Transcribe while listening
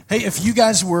Hey, if you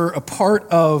guys were a part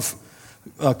of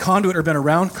Conduit or been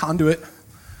around Conduit,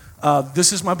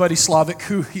 this is my buddy Slavik,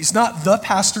 who he's not the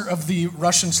pastor of the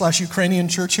Russian/Ukrainian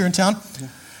church here in town,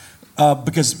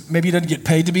 because maybe he doesn't get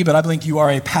paid to be, but I think you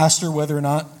are a pastor whether or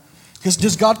not. Because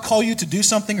does God call you to do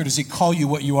something, or does he call you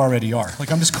what you already are? Like,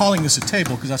 I'm just calling this a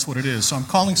table because that's what it is. So I'm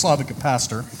calling Slavik a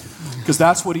pastor because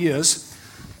that's what he is.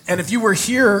 And if you were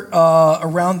here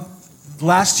around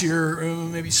last year,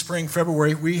 maybe spring,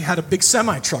 February, we had a big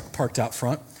semi-truck parked out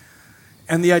front.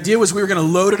 And the idea was we were going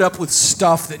to load it up with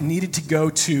stuff that needed to go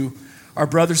to our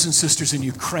brothers and sisters in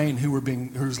Ukraine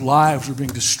whose lives were being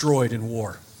destroyed in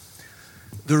war.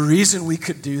 The reason we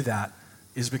could do that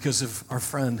is because of our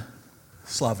friend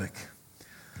Slavik.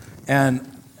 And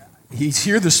he's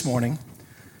here this morning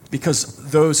because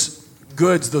those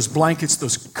goods, those blankets,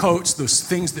 those coats, those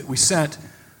things that we sent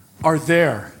are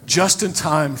there just in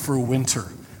time for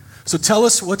winter. So tell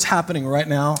us what's happening right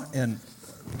now and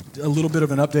a little bit of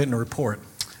an update and a report.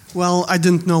 Well, I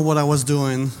didn't know what I was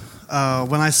doing.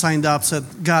 When I signed up, said,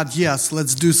 God, yes,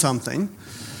 let's do something.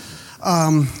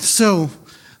 So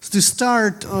to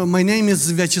start, my name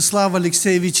is Vyacheslav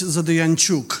Alexeyevich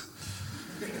Zadoyanchuk.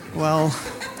 Well,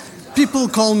 people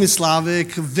call me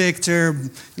Slavik, Victor,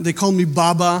 they call me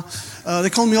Baba, they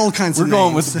call me all kinds of names. We're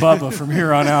going with Bubba from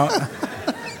here on out.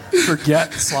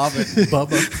 Forget Slavic,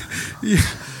 Bubba. Yeah.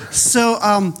 So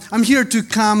I'm here to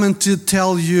come and to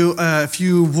tell you a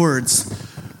few words.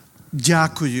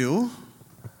 Дякую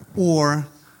or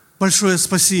большое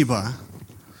спасибо.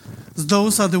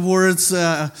 Those are the words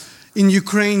in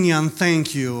Ukrainian,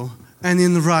 thank you, and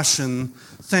in Russian,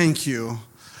 thank you.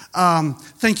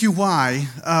 Thank you, why?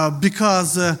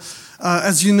 Because,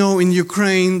 as you know, in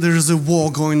Ukraine, there is a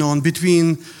war going on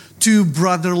between two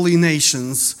brotherly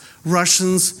nations,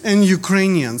 Russians and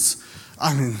Ukrainians.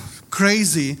 I mean,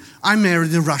 crazy. I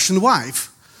married a Russian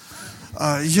wife.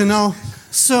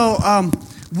 So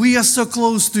we are so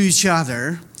close to each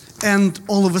other, and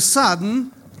all of a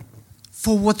sudden,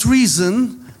 for what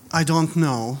reason, I don't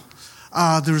know,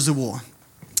 there's a war.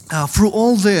 Through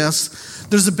all this,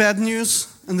 there's a bad news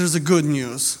and there's a good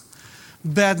news.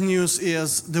 Bad news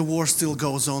is the war still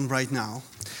goes on right now.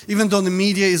 Even though the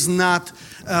media is not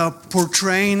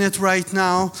portraying it right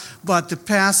now, but the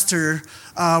pastor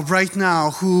right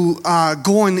now who are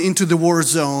going into the war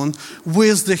zone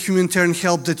with the humanitarian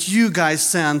help that you guys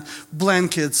send,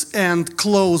 blankets and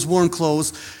clothes, warm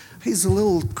clothes, he's a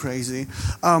little crazy.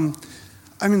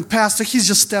 Pastor, he's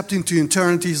just stepped into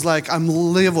eternity. He's like, I'm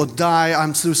live or die,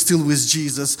 I'm still with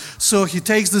Jesus. So he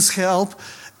takes this help,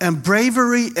 and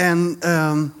bravery and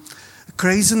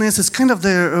craziness is kind of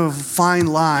the fine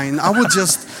line. I would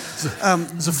just...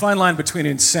 There's a fine line between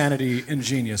insanity and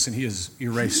genius, and he has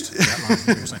erased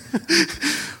that line.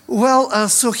 Well,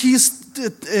 so he's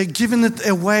given it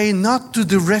away not to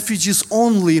the refugees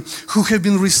only who have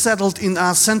been resettled in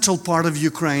our central part of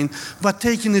Ukraine, but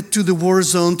taking it to the war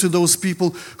zone, to those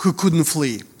people who couldn't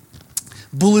flee.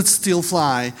 Bullets still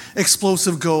fly,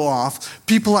 explosives go off,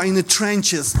 people are in the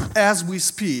trenches as we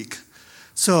speak.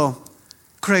 So,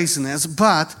 craziness.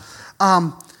 But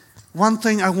one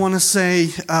thing I want to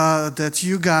say, that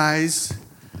you guys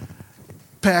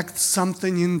packed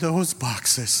something in those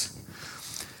boxes.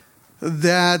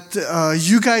 That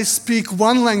you guys speak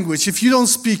one language. If you don't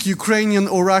speak Ukrainian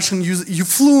or Russian, you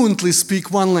fluently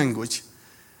speak one language.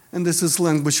 And this is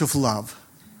language of love.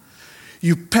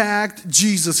 You packed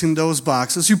Jesus in those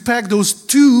boxes. You packed those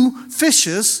 2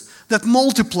 fishes that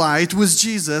multiplied with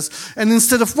Jesus. And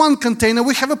instead of one container,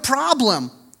 we have a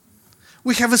problem.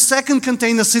 We have a second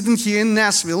container sitting here in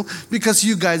Nashville because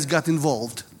you guys got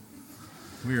involved.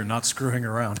 We are not screwing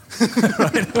around.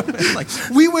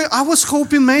 I was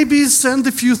hoping maybe send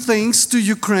a few things to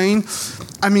Ukraine.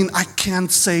 I mean, I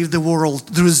can't save the world.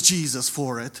 There is Jesus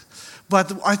for it.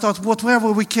 But I thought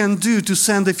whatever we can do to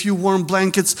send a few warm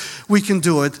blankets, we can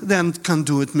do it. Then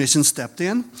Conduit Mission stepped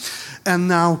in. And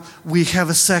now we have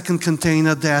a second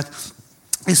container that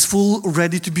is full,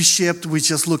 ready to be shipped. We're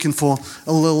just looking for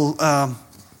a little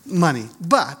money.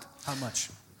 But how much?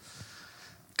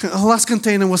 Last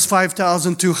container was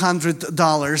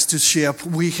 $5,200 to ship.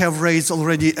 We have raised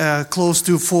already close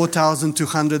to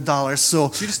 $4,200. So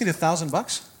you just need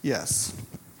 $1,000? Yes.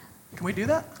 Can we do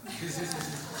that?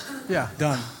 Yeah,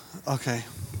 done. Okay.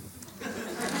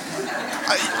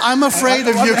 I'm afraid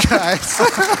of you guys.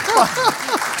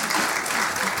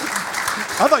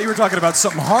 I thought you were talking about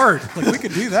something hard. Like, we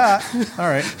could do that. All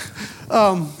right.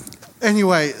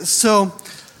 Anyway, so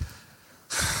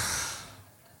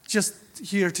just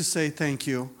here to say thank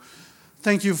you.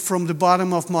 Thank you from the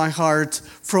bottom of my heart,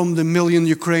 from the million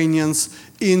Ukrainians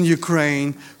in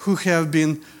Ukraine who have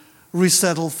been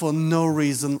resettled for no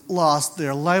reason, lost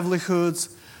their livelihoods,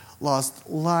 lost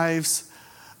lives.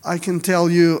 I can tell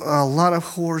you a lot of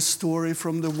horror story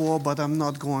from the war, but I'm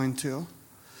not going to.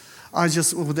 I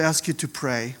just would ask you to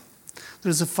pray.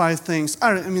 There's 5 things.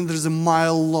 There's a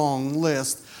mile-long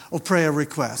list of prayer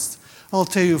requests. I'll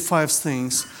tell you 5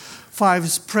 things. 5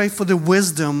 is pray for the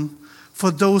wisdom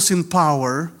for those in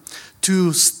power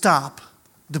to stop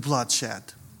the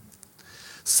bloodshed.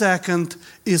 2nd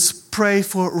is pray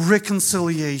for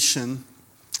reconciliation,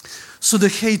 so the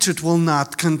hatred will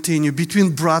not continue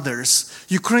between brothers.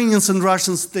 Ukrainians and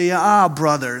Russians, they are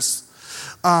brothers.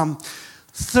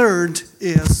 Third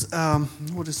is,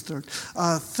 what is third?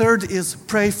 Third is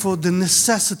pray for the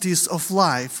necessities of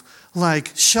life,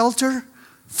 like shelter,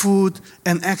 food,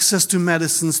 and access to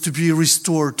medicines to be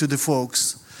restored to the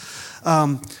folks.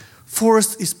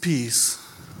 Fourth is peace.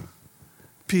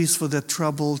 Peace for that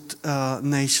troubled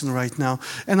nation right now.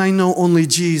 And I know only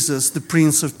Jesus, the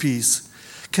Prince of Peace,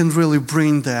 can really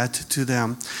bring that to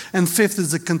them. And 5th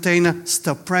is the container.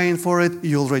 Stop praying for it.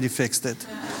 You already fixed it.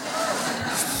 Mark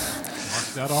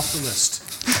that off the list.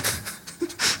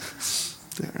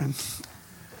 Darren.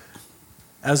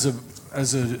 As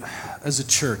a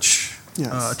church,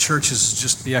 Yes. A church is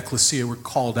just the ecclesia. We're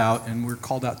called out, and we're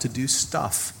called out to do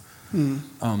stuff.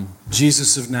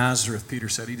 Jesus of Nazareth, Peter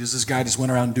said, this guy just went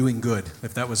around doing good.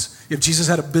 If Jesus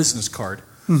had a business card,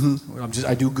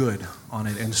 I do good on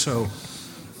it. And so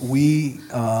we,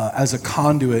 as a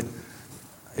conduit,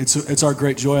 it's our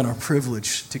great joy and our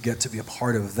privilege to get to be a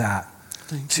part of that.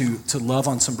 To love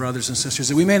on some brothers and sisters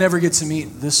that we may never get to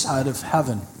meet this side of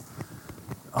heaven.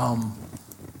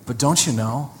 But don't you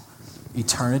know,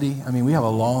 eternity, we have a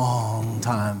long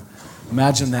time.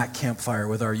 Imagine that campfire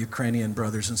with our Ukrainian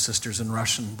brothers and sisters and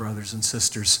Russian brothers and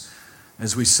sisters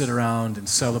as we sit around and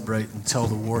celebrate and tell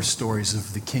the war stories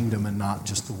of the kingdom and not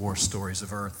just the war stories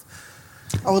of earth.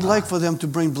 I would like for them to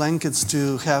bring blankets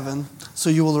to heaven so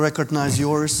you will recognize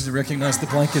yours. Does it recognize the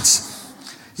blankets?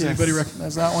 Does anybody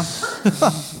recognize that one?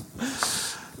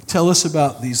 Tell us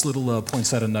about these little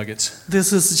poinsettia nuggets.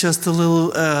 This is just a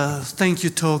little thank you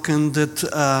token that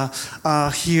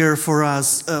are here for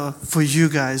us, for you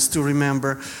guys to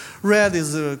remember. Red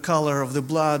is the color of the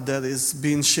blood that is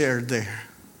being shared there.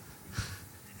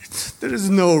 There is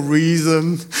no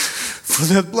reason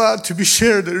for that blood to be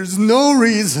shared. There is no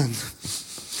reason.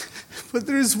 But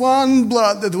there is one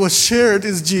blood that was shared,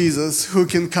 is Jesus, who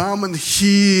can come and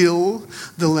heal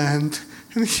the land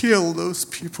and heal those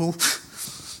people.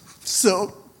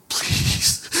 So,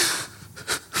 please,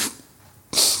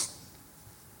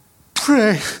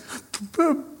 pray.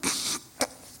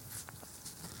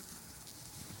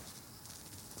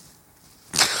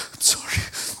 Sorry.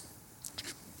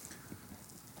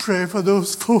 Pray for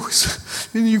those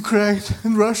folks in Ukraine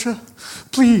and Russia.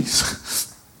 Please.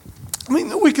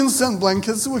 We can send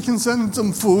blankets, we can send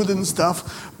some food and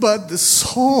stuff, but the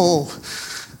soul,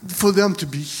 for them to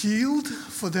be healed,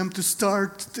 for them to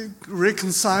start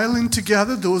reconciling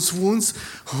together those wounds,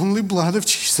 only blood of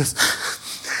Jesus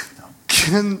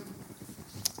can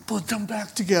put them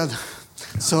back together.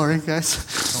 Sorry, guys.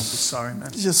 Don't be sorry,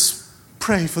 man. Just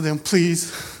pray for them,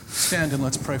 please. Stand and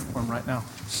let's pray for them right now.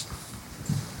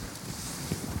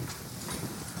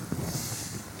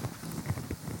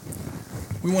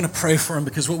 We want to pray for them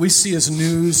because what we see as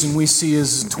news and we see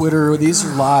as Twitter, these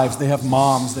are lives. They have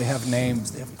moms, they have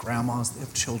names, they have grandmas, they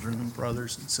have children and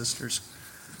brothers and sisters.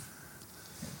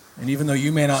 And even though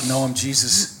you may not know them,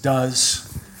 Jesus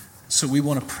does. So we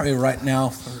want to pray right now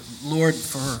for Lord,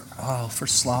 for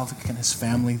Slavik and his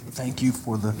family. Thank you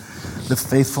for the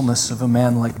faithfulness of a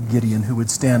man like Gideon who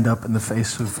would stand up in the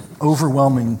face of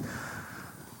overwhelming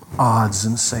odds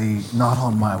and say, not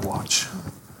on my watch.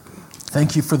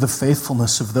 Thank you for the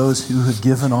faithfulness of those who have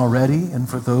given already and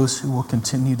for those who will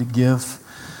continue to give.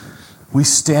 We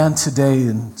stand today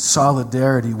in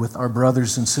solidarity with our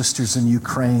brothers and sisters in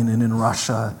Ukraine and in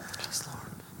Russia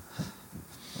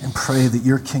and pray that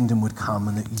your kingdom would come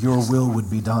and that your will would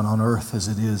be done on earth as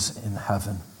it is in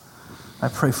heaven. I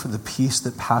pray for the peace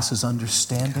that passes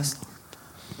understanding,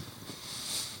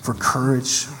 for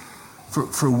courage,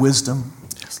 for wisdom.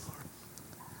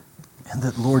 And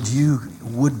that, Lord, you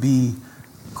would be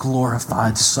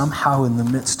glorified somehow in the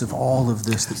midst of all of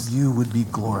this, that you would be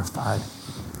glorified.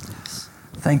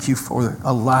 Thank you for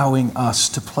allowing us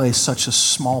to play such a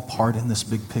small part in this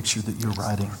big picture that you're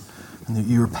writing and that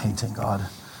you're painting, God.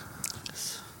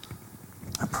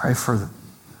 I pray for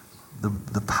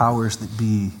the powers that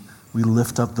be. We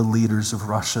lift up the leaders of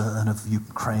Russia and of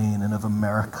Ukraine and of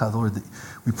America, Lord, that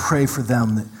we pray for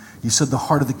them that you said the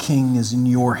heart of the king is in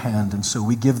your hand, and so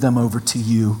we give them over to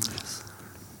you.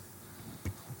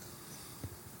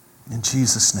 In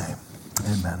Jesus' name,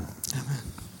 amen. Amen.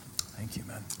 Thank you,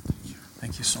 man.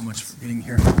 Thank you so much for being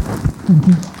here.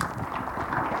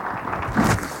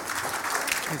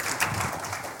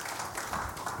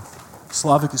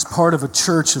 Slavic is part of a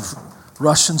church of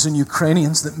Russians and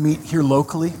Ukrainians that meet here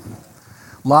locally.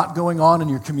 A lot going on in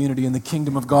your community in the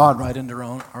kingdom of God right under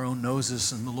our own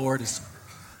noses, and the Lord has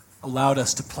allowed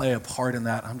us to play a part in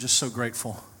that. I'm just so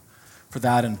grateful for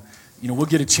that, and we'll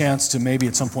get a chance to maybe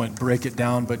at some point break it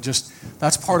down, but just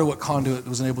that's part of what Conduit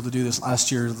was able to do this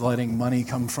last year, letting money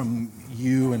come from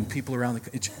you and people around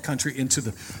the country into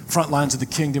the front lines of the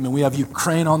kingdom, and we have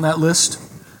Ukraine on that list.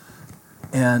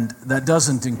 And that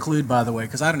doesn't include, by the way,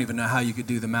 because I don't even know how you could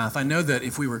do the math. I know that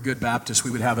if we were good Baptists, we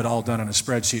would have it all done on a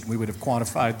spreadsheet, and we would have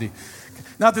quantified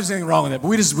not that there's anything wrong with that, but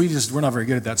we're not very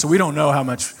good at that. So we don't know how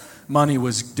much money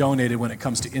was donated when it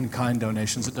comes to in-kind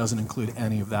donations. It doesn't include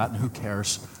any of that, and who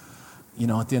cares?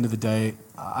 At the end of the day,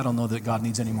 I don't know that God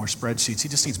needs any more spreadsheets. He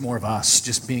just needs more of us,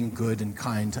 just being good and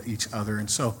kind to each other. And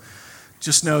so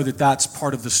just know that that's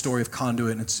part of the story of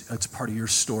Conduit, and it's part of your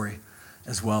story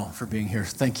as well for being here.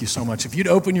 Thank you so much. If you'd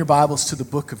open your Bibles to the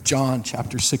book of John,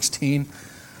 chapter 16.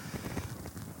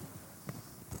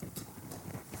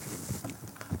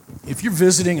 If you're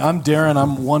visiting, I'm Darren.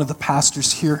 I'm one of the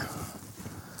pastors here.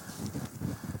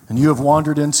 And you have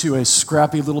wandered into a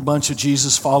scrappy little bunch of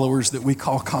Jesus followers that we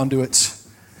call conduits.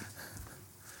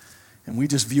 And we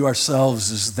just view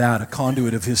ourselves as that, a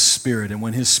conduit of His Spirit. And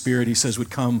when His Spirit, He says,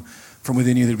 would come from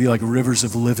within you, there'd be like rivers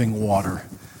of living water.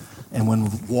 And when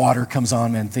water comes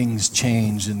on, man, things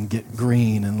change and get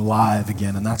green and live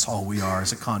again. And that's all we are,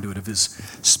 as a conduit of His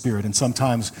Spirit. And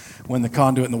sometimes when the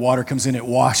conduit and the water comes in, it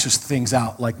washes things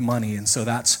out like money. And so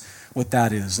that's what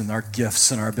that is. And our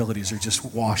gifts and our abilities are just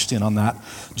washed in on that.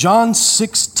 John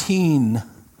 16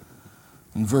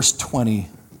 and verse 20.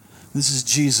 This is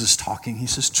Jesus talking. He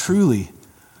says, "Truly,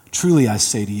 truly I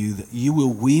say to you that you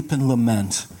will weep and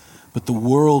lament, but the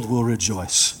world will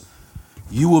rejoice.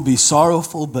 You will be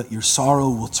sorrowful, but your sorrow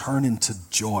will turn into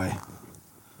joy."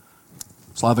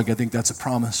 Slavic, I think that's a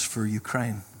promise for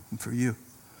Ukraine and for you.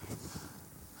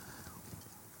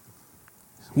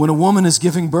 When a woman is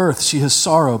giving birth, she has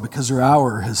sorrow because her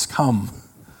hour has come.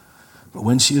 But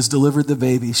when she has delivered the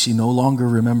baby, she no longer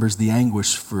remembers the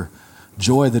anguish for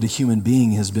joy that a human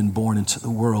being has been born into the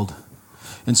world.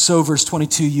 And so, verse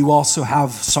 22, you also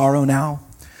have sorrow now,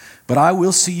 but I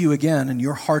will see you again, and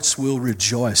your hearts will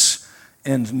rejoice,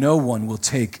 and no one will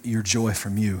take your joy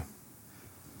from you.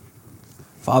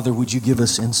 Father, would you give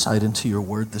us insight into your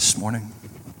word this morning?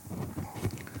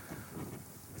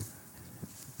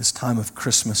 This time of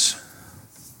Christmas,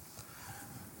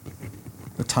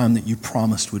 the time that you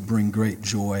promised would bring great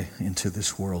joy into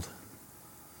this world.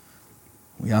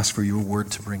 We ask for your word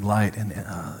to bring light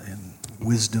and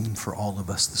wisdom for all of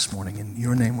us this morning. In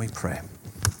your name we pray.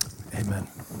 Amen.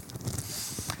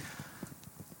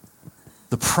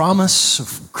 The promise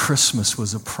of Christmas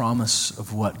was a promise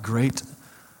of what? Great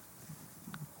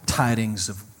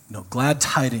tidings glad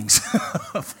tidings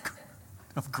of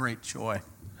great joy.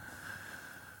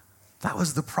 That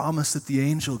was the promise that the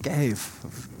angel gave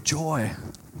of joy.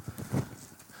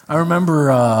 I remember,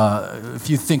 if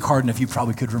you think hard enough, you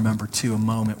probably could remember too a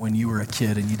moment when you were a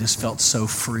kid and you just felt so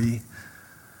free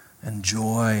and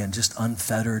joy and just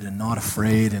unfettered and not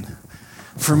afraid. And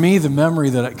for me, the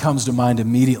memory that comes to mind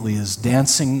immediately is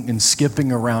dancing and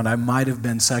skipping around. I might have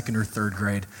been second or third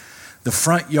grade. The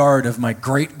front yard of my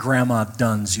great-grandma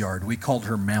Dunn's yard. We called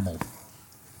her Mammal.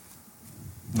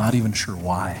 Not even sure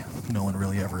why. No one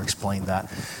really ever explained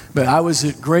that. But I was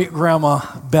at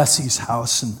great-grandma Bessie's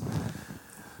house and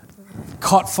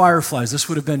caught fireflies. This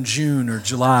would have been June or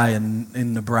July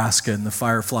in Nebraska, and the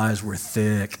fireflies were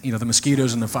thick. The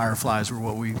mosquitoes and the fireflies were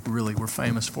what we really were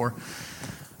famous for.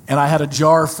 And I had a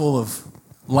jar full of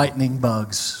lightning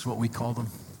bugs, is what we called them.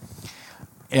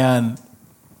 And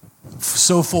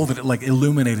so full that it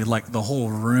illuminated the whole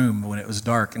room when it was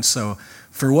dark. And so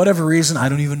for whatever reason, I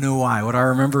don't even know why, what I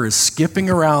remember is skipping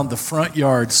around the front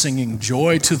yard singing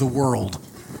 "Joy to the World,"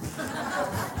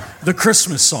 the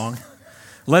Christmas song,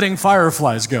 letting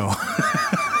fireflies go,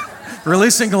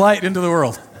 releasing light into the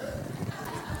world.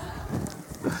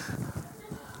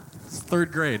 It's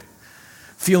third grade.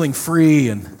 Feeling free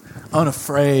and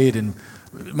unafraid. And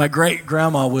my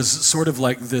great-grandma was sort of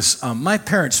like this. My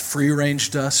parents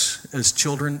free-ranged us as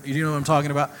children. You know what I'm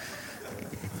talking about?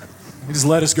 They just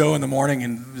let us go in the morning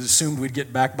and assumed we'd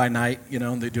get back by night,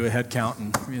 and they'd do a head count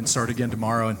and start again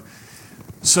tomorrow. And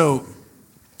so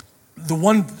the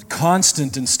one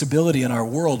constant and stability in our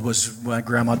world was my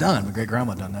grandma Dunn, my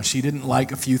great-grandma Dunn. Now, she didn't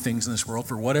like a few things in this world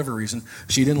for whatever reason.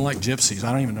 She didn't like gypsies.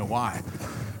 I don't even know why.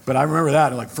 But I remember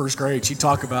that in like first grade, she'd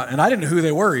talk about, and I didn't know who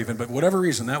they were even, but whatever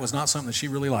reason, that was not something that she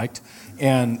really liked.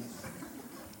 And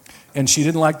she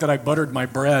didn't like that I buttered my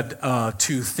bread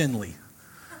too thinly.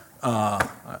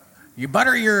 You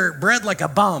butter your bread like a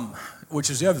bum, which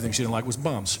is the other thing she didn't like was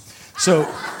bums. So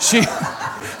she...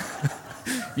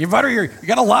 You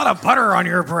got a lot of butter on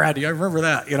your bread. I remember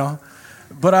that, you know.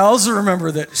 But I also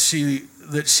remember that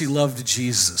she loved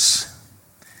Jesus.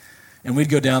 And we'd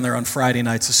go down there on Friday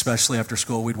nights, especially after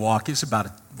school. We'd walk. It was about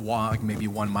a walk, maybe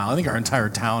 1 mile. I think our entire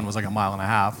town was like 1.5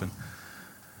 miles. And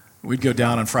we'd go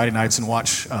down on Friday nights and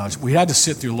watch. We had to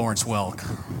sit through Lawrence Welk.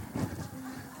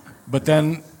 But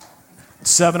then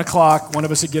 7 o'clock, one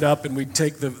of us would get up and we'd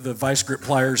take the vice grip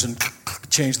pliers and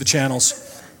change the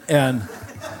channels. And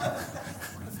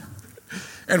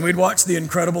we'd watch The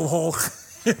Incredible Hulk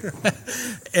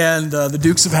and the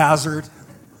Dukes of Hazzard.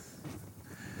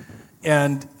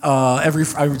 And every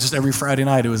Friday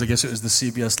night, I guess it was the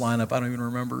CBS lineup. I don't even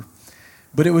remember.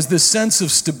 But it was this sense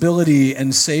of stability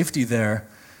and safety there.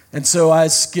 And so I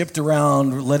skipped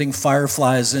around letting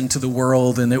fireflies into the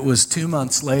world. And it was 2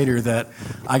 months later that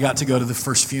I got to go to the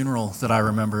first funeral that I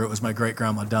remember. It was my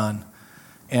great-grandma Dunn.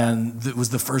 And it was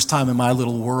the first time in my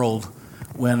little world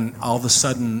when all of a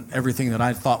sudden everything that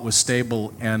I thought was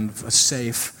stable and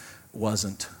safe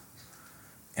wasn't.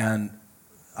 And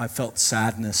I felt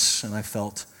sadness and I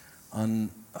felt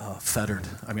unfettered.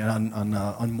 I mean,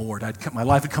 unmoored. My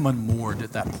life had come unmoored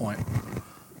at that point.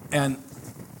 And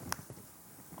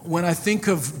when I think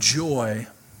of joy,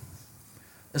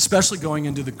 especially going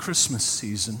into the Christmas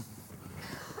season,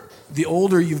 the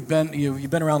older you've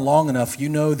been around long enough, you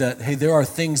know that, hey, there are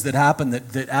things that happen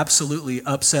that absolutely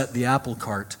upset the apple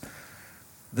cart.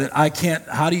 That I can't,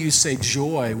 how do you say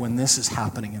joy when this is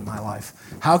happening in my life?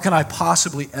 How can I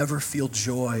possibly ever feel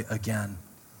joy again?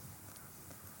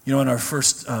 You know, in our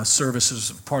first service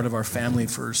as part of our family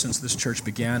since this church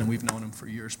began, and we've known him for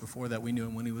years before that, we knew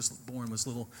him when he was born, was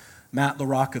little Matt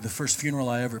LaRocca. The first funeral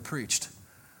I ever preached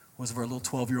was of our little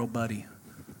 12-year-old buddy,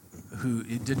 who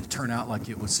it didn't turn out like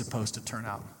it was supposed to turn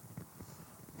out.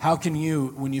 How can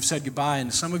you, when you've said goodbye,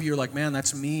 and some of you are like, man,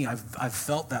 that's me, I've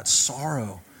felt that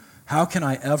sorrow. How can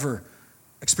I ever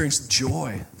experience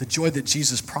the joy that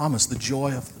Jesus promised, the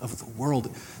joy of the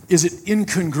world? Is it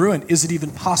incongruent? Is it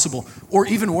even possible? Or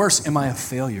even worse, am I a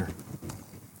failure?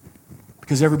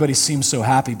 Because everybody seems so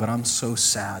happy, but I'm so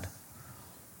sad.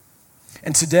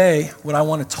 And today, what I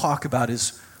want to talk about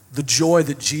is the joy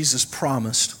that Jesus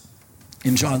promised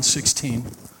in John 16.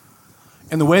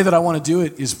 And the way that I want to do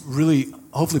it is really,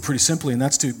 hopefully pretty simply, and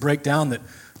that's to break down that,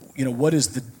 you know, what is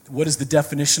the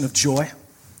definition of joy?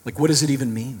 Like, what does it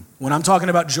even mean? When I'm talking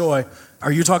about joy,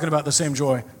 are you talking about the same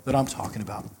joy that I'm talking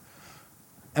about?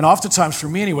 And oftentimes, for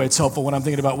me anyway, it's helpful when I'm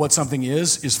thinking about what something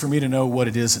is for me to know what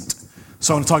it isn't.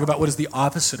 So I want to talk about what is the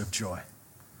opposite of joy.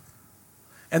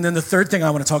 And then the third thing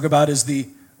I want to talk about is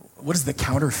what is the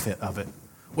counterfeit of it?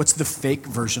 What's the fake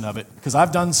version of it? Because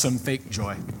I've done some fake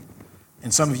joy,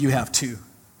 and some of you have too.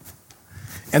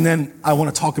 And then I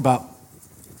want to talk about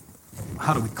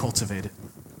how do we cultivate it?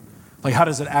 Like, how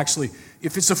does it actually,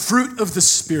 if it's a fruit of the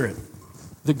Spirit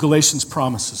that Galatians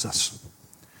promises us.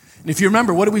 And if you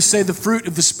remember, what do we say the fruit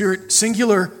of the Spirit,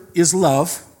 singular, is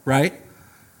love, right?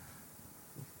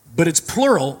 But it's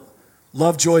plural,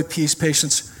 love, joy, peace,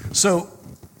 patience. So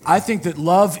I think that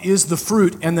love is the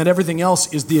fruit and that everything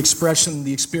else is the expression,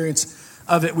 the experience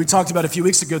of it. We talked about a few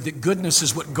weeks ago that goodness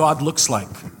is what God looks like.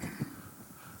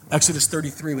 Exodus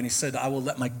 33, when he said, I will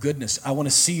let my goodness, I want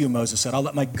to see you, Moses said, I'll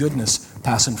let my goodness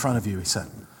pass in front of you, he said.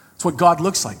 It's what God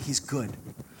looks like. He's good.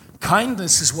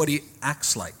 Kindness is what he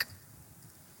acts like.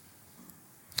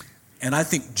 And I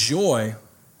think joy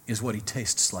is what he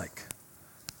tastes like.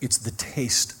 It's the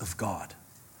taste of God.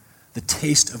 The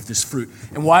taste of this fruit.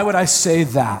 And why would I say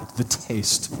that, the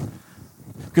taste?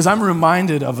 Because I'm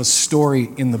reminded of a story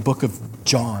in the book of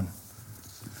John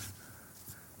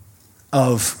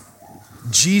of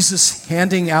Jesus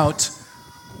handing out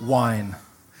wine.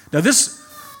 Now, this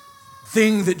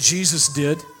thing that Jesus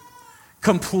did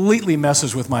completely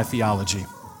messes with my theology.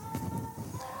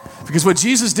 Because what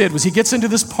Jesus did was he gets into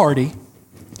this party.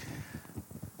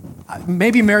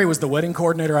 Maybe Mary was the wedding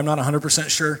coordinator, I'm not 100%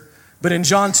 sure. But in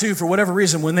John 2, for whatever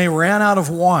reason, when they ran out of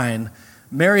wine,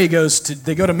 they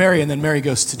go to Mary and then Mary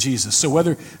goes to Jesus. So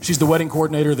whether she's the wedding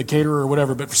coordinator, the caterer, or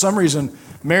whatever, but for some reason,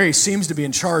 Mary seems to be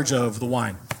in charge of the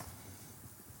wine.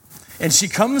 And she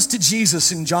comes to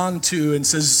Jesus in John 2 and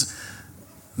says,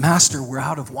 Master, we're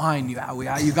out of wine. You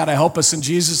got to help us. And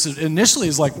Jesus initially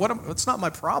is like, it's not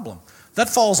my problem. That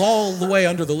falls all the way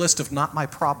under the list of not my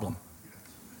problem.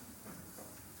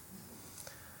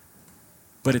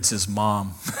 But it's his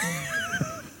mom.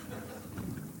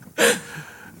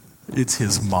 It's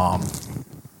his mom.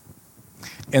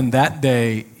 And that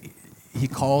day, he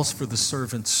calls for the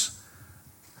servants.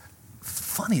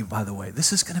 Funny, by the way,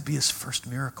 this is going to be his first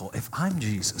miracle. If I'm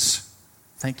Jesus,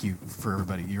 thank you for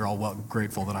everybody. You're all well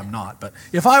grateful that I'm not. But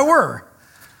if I were,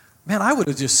 man, I would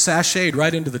have just sashayed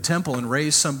right into the temple and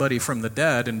raised somebody from the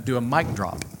dead and do a mic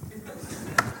drop.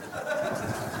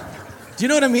 Do you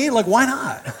know what I mean? Like, why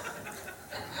not?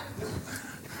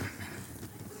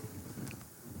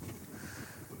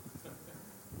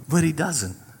 But he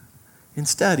doesn't.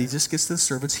 Instead, he just gets the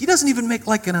servants. He doesn't even make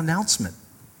like an announcement.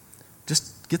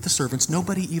 Just get the servants.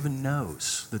 Nobody even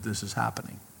knows that this is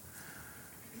happening.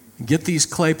 Get these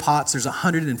clay pots. There's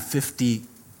 150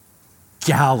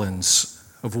 gallons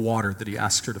of water that he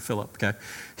asks her to fill up, okay?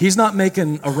 He's not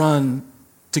making a run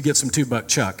to get some $2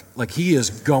 chuck. Like, he is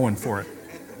going for it.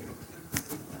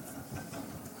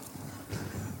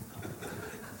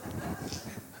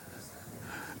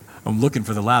 I'm looking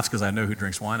for the laughs because I know who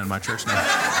drinks wine in my church now.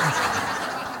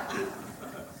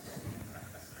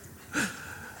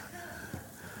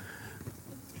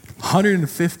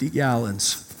 150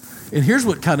 gallons. And here's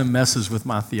what kind of messes with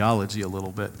my theology a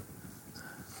little bit.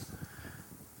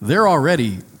 They're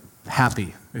already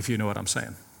happy, if you know what I'm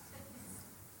saying.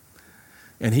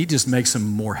 And he just makes them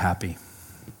more happy.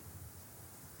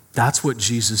 That's what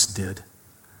Jesus did.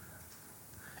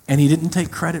 And he didn't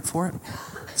take credit for it.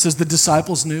 It says the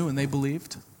disciples knew and they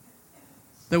believed.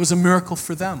 That was a miracle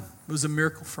for them. It was a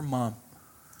miracle for mom.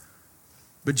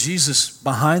 But Jesus,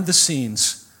 behind the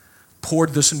scenes,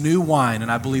 poured this new wine,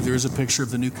 and I believe there is a picture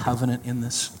of the new covenant in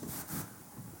this.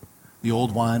 The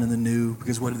old wine and the new,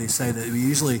 because what do they say? That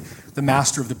usually, the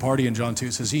master of the party in John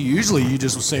 2 says, you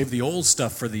just will save the old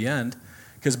stuff for the end,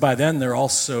 because by then they're all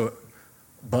so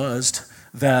buzzed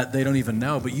that they don't even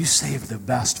know, but you save the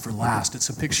best for last. It's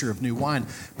a picture of new wine,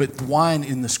 but wine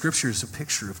in the scripture is a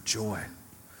picture of joy.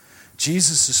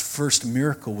 Jesus' first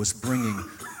miracle was bringing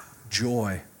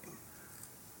joy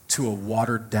to a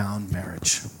watered-down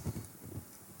marriage.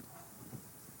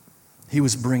 He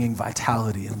was bringing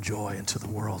vitality and joy into the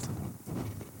world.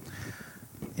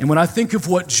 And when I think of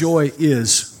what joy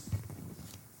is,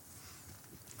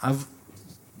 I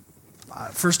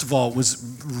first of all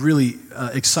was really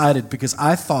excited because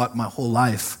I thought my whole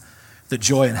life that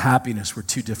joy and happiness were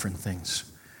two different things.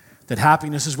 That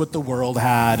happiness is what the world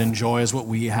had, and joy is what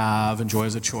we have, and joy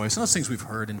is a choice. And those things we've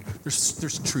heard, and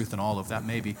there's truth in all of that,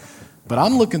 maybe. But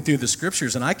I'm looking through the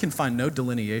scriptures, and I can find no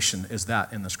delineation as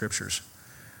that in the scriptures.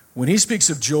 When he speaks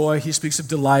of joy, he speaks of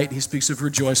delight, he speaks of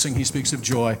rejoicing, he speaks of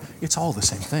joy. It's all the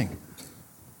same thing.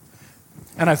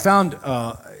 And I found,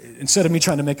 instead of me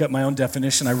trying to make up my own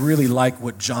definition, I really like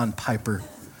what John Piper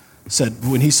said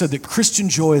when he said that Christian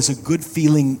joy is a good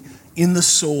feeling in the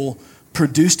soul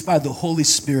produced by the Holy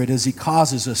Spirit as he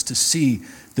causes us to see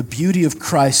the beauty of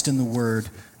Christ in the Word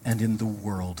and in the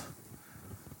world.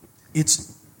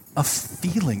 It's a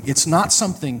feeling. It's not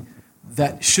something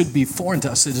that should be foreign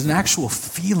to us. It is an actual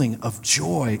feeling of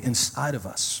joy inside of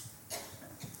us.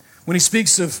 When he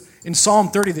speaks of, in Psalm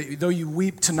 30, that though you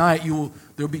weep tonight,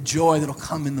 there'll be joy that'll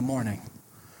come in the morning.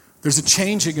 There's a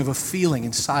changing of a feeling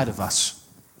inside of us.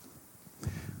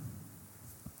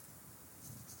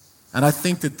 And I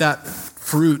think that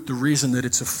fruit, the reason that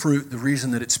it's a fruit, the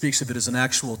reason that it speaks of it as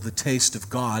the taste of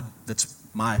God, that's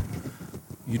my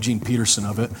Eugene Peterson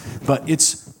of it, but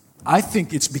I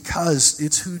think it's because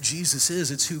it's who Jesus is,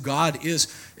 it's who God is.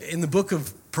 In the book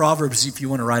of Proverbs, if you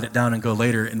want to write it down and go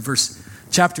later, in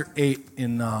chapter 8,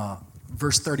 in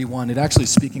verse 31, it actually is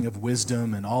speaking of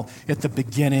wisdom and all at the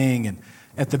beginning, and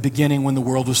at the beginning when the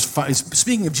world was,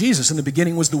 speaking of Jesus, in the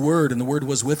beginning was the Word, and the Word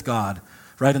was with God.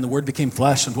 Right? And the Word became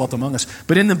flesh and dwelt among us.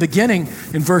 But in the beginning,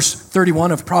 in verse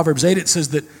 31 of Proverbs 8, it says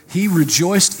that he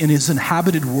rejoiced in his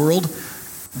inhabited world,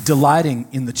 delighting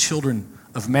in the children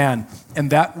of man. And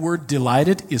that word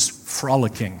delighted is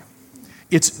frolicking.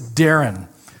 It's Darren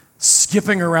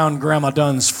skipping around Grandma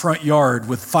Dunn's front yard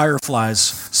with fireflies,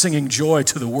 singing joy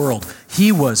to the world.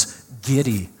 He was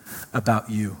giddy about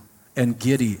you and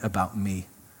giddy about me,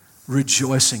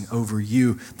 rejoicing over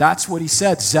you. That's what he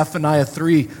said, Zephaniah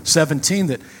 3:17,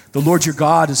 that the Lord your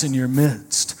God is in your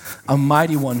midst, a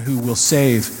mighty one who will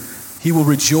save. He will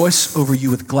rejoice over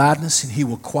you with gladness, and he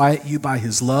will quiet you by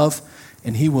his love,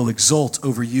 and he will exult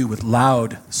over you with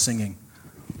loud singing.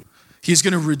 He's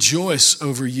going to rejoice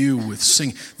over you with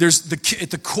singing. At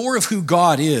the core of who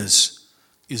God is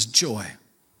joy.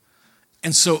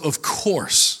 And so, of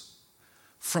course,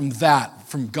 from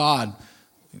God,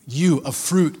 a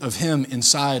fruit of him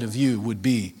inside of you would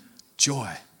be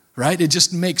joy, right? It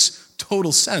just makes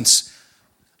total sense.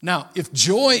 Now, if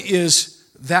joy is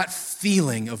that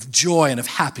feeling of joy and of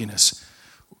happiness,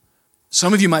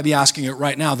 some of you might be asking it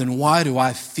right now, then why do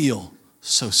I feel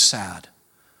so sad?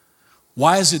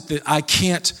 Why is it that I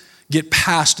can't get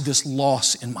past this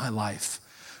loss in my life?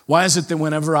 Why is it that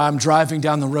whenever I'm driving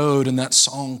down the road and that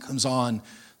song comes on,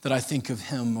 that I think of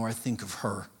him or I think of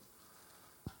her?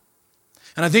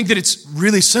 And I think that it's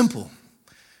really simple,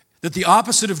 that the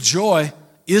opposite of joy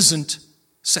isn't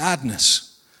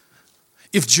sadness.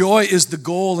 If joy is the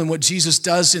goal and what Jesus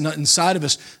does inside of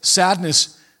us,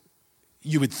 sadness,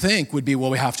 you would think, would be,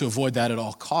 well, we have to avoid that at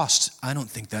all costs. I don't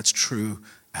think that's true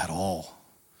at all.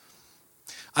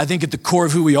 I think at the core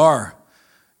of who we are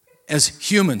as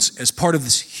humans, as part of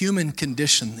this human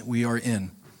condition that we are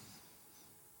in,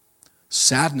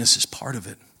 sadness is part of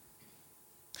it.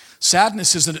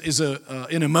 Sadness is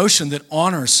an emotion that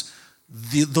honors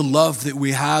the love that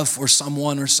we have for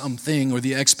someone or something, or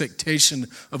the expectation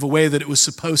of a way that it was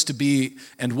supposed to be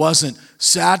and wasn't.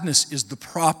 Sadness is the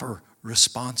proper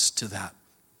response to that.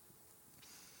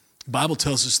 The Bible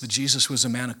tells us that Jesus was a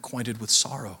man acquainted with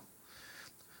sorrow.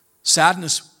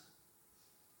 Sadness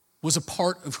was a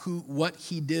part of what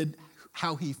he did,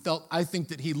 how he felt. I think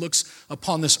that he looks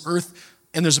upon this earth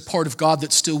and there's a part of God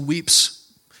that still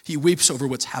weeps. He weeps over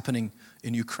what's happening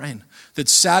in Ukraine. That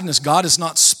sadness, God is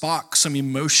not Spock, some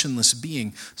emotionless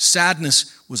being.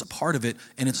 Sadness was a part of it,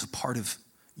 and it's a part of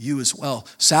you as well.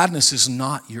 Sadness is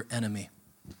not your enemy,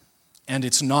 and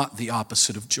it's not the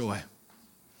opposite of joy.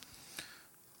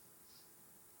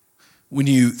 When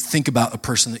you think about a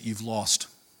person that you've lost,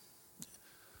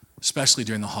 especially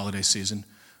during the holiday season,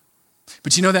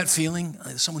 but you know that feeling,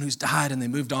 someone who's died and they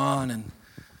moved on,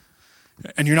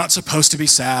 and you're not supposed to be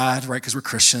sad, right? Because we're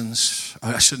Christians.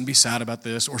 I shouldn't be sad about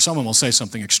this. Or someone will say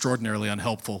something extraordinarily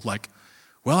unhelpful, like,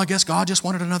 well, I guess God just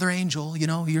wanted another angel. You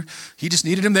know, he just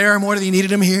needed him there more than he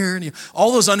needed him here. And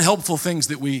all those unhelpful things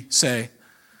that we say,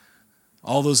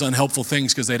 all those unhelpful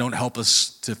things because they don't help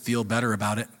us to feel better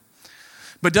about it.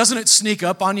 But doesn't it sneak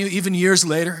up on you even years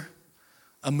later?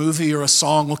 A movie or a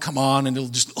song will come on and it'll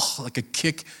just, like a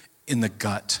kick in the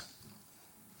gut.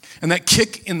 And that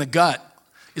kick in the gut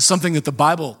is something that the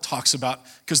Bible talks about,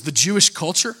 because the Jewish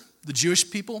culture, the Jewish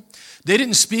people, they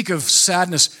didn't speak of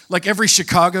sadness like every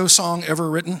Chicago song ever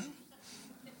written.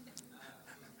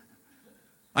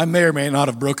 I may or may not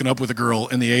have broken up with a girl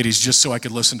in the 80s just so I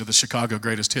could listen to the Chicago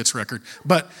Greatest Hits record.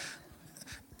 But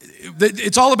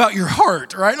it's all about your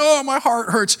heart, right? Oh, my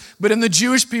heart hurts. But in the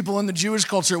Jewish people, in the Jewish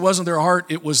culture, it wasn't their heart,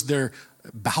 it was their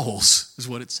bowels, is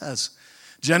what it says.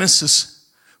 Genesis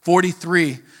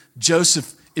 43,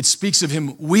 Joseph, it speaks of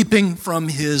him weeping from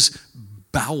his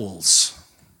bowels.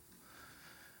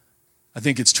 I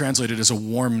think it's translated as a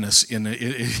warmness in the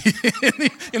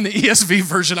ESV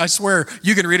version. I swear,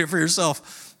 you can read it for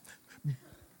yourself.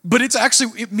 But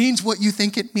it means what you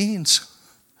think it means.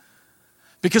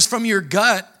 Because from your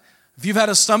gut, if you've had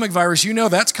a stomach virus, you know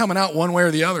that's coming out one way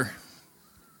or the other.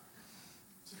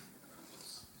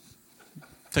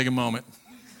 Take a moment.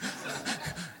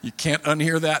 You can't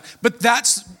unhear that. But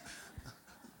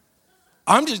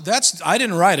I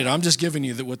didn't write it. I'm just giving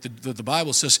you what the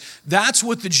Bible says. That's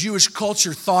what the Jewish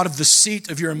culture thought of the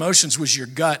seat of your emotions was your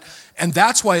gut. And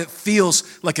that's why it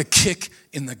feels like a kick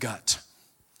in the gut.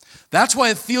 That's why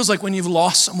it feels like when you've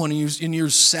lost someone and you're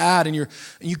sad and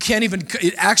you can't even,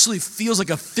 it actually feels like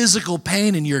a physical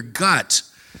pain in your gut.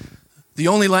 The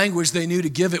only language they knew to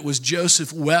give it was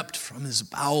Joseph wept from his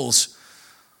bowels.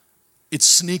 It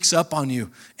sneaks up on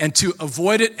you. And to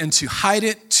avoid it and to hide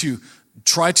it, to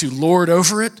try to lord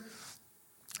over it,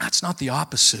 that's not the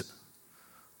opposite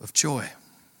of joy.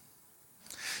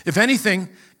 If anything,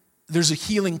 there's a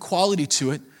healing quality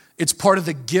to it. It's part of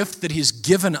the gift that he's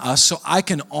given us so I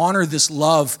can honor this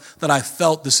love that I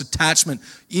felt, this attachment.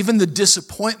 Even the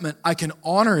disappointment, I can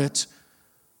honor it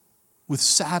with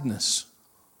sadness.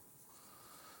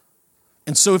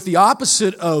 And so if the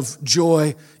opposite of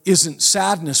joy isn't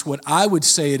sadness, what I would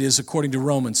say it is, according to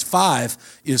Romans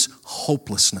 5, is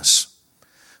hopelessness.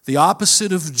 The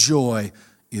opposite of joy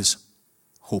is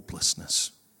hopelessness.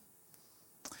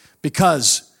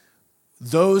 Because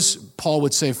those, Paul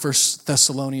would say, 1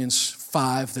 Thessalonians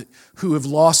 5, that who have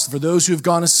lost, for those who have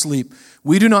gone asleep,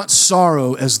 we do not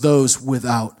sorrow as those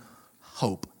without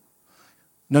hope.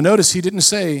 Now notice he didn't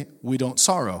say we don't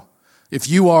sorrow. If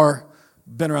you are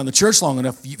been around the church long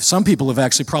enough, some people have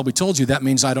actually probably told you that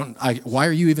means why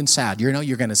are you even sad? You know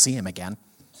you're going to see him again.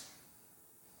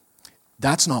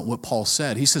 That's not what Paul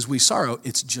said. He says we sorrow,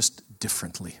 it's just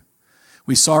differently.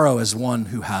 We sorrow as one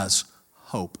who has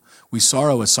hope. We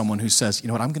sorrow as someone who says, you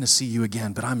know what, I'm going to see you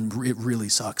again, but it really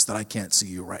sucks that I can't see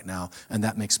you right now, and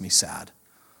that makes me sad.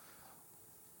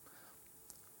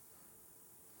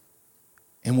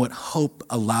 And what hope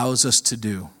allows us to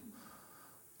do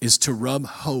is to rub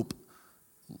hope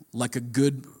like a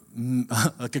good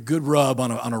rub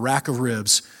on a rack of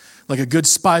ribs, like a good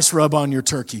spice rub on your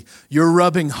turkey. You're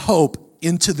rubbing hope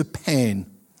into the pain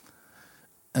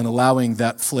and allowing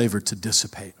that flavor to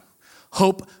dissipate.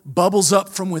 Hope bubbles up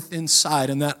from within inside,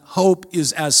 and that hope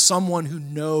is as someone who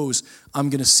knows I'm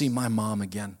going to see my mom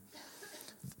again.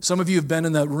 Some of you have been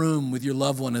in that room with your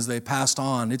loved one as they passed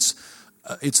on. It's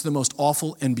the most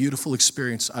awful and beautiful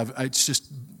experience. It's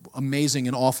just amazing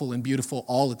and awful and beautiful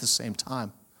all at the same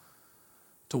time.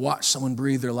 To watch someone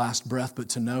breathe their last breath, but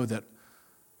to know that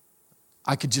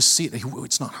I could just see it.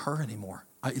 It's not her anymore.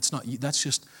 It's not. That's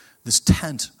just this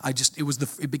tent.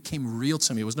 It became real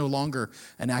to me. It was no longer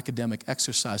an academic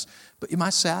exercise. But am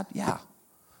I sad? Yeah.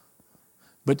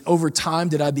 But over time,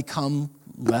 did I become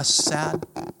less sad?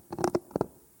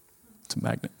 It's a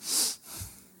magnet.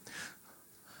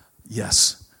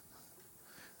 Yes.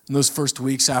 In those first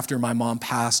weeks after my mom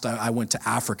passed, I went to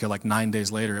Africa like 9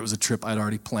 days later. It was a trip I'd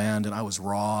already planned, and I was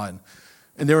raw.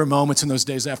 And there were moments in those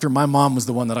days after my mom was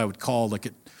the one that I would call like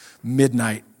at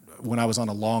midnight when I was on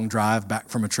a long drive back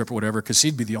from a trip or whatever, because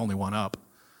she'd be the only one up.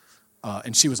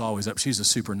 And she was always up. She's a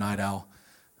super night owl.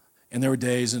 And there were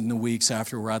days and the weeks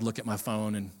after where I'd look at my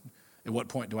phone and at what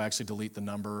point do I actually delete the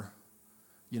number?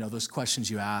 You know, those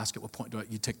questions you ask, at what point do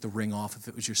you take the ring off if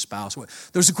it was your spouse?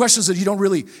 Those are questions that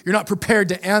you're not prepared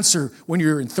to answer when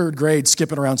you're in third grade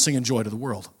skipping around singing Joy to the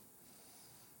World.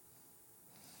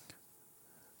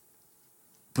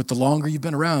 But the longer you've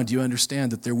been around, you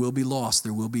understand that there will be loss,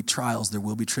 there will be trials, there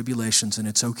will be tribulations, and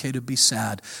it's okay to be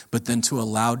sad, but then to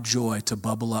allow joy to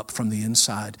bubble up from the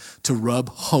inside, to rub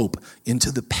hope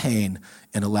into the pain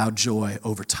and allow joy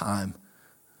over time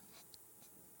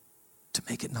to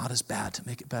make it not as bad, to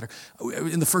make it better.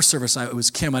 In the first service, it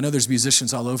was Kim. I know there's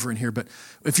musicians all over in here, but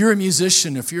if you're a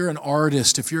musician, if you're an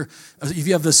artist, if you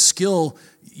have the skill,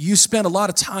 you spend a lot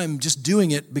of time just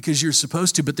doing it because you're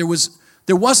supposed to, but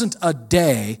there wasn't a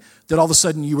day that all of a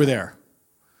sudden you were there.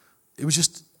 It was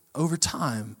just over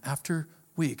time, after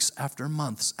weeks, after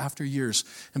months, after years.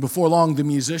 And before long, the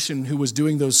musician who was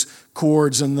doing those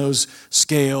chords and those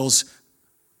scales,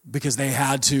 because they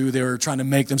were trying to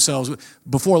make themselves,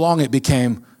 before long it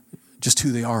became just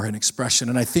who they are in expression.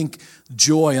 And I think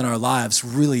joy in our lives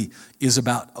really is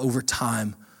about over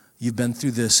time. You've been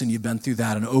through this and you've been through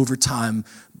that, and over time,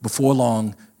 before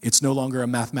long, it's no longer a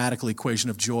mathematical equation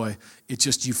of joy. It's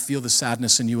just you feel the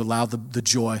sadness and you allow the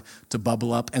joy to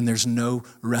bubble up, and there's no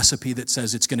recipe that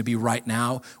says it's going to be right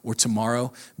now or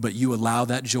tomorrow, but you allow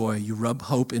that joy. You rub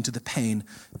hope into the pain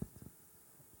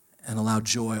and allow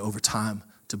joy over time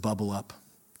to bubble up.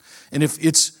 And if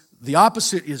it's the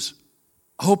opposite is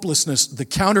hopelessness, the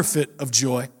counterfeit of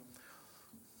joy,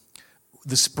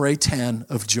 the spray tan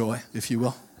of joy, if you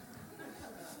will.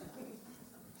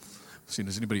 See,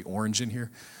 is anybody orange in here?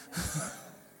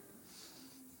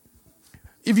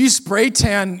 If you spray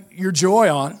tan your joy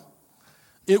on,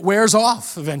 it wears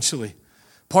off eventually.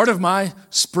 Part of my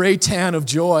spray tan of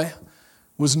joy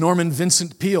was Norman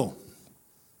Vincent Peale.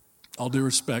 All due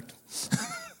respect.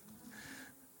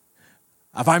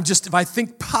 If I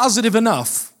think positive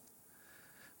enough,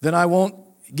 then I won't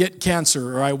get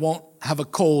cancer, or I won't have a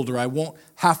cold, or I won't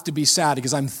have to be sad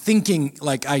because I'm thinking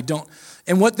like I don't.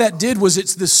 And what that did was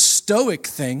it's this stoic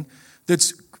thing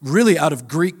that's really out of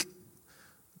Greek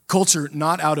culture,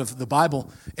 not out of the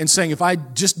Bible, and saying if I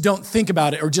just don't think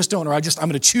about it, or I'm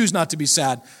going to choose not to be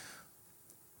sad.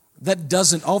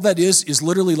 All that is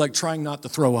literally like trying not to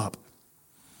throw up.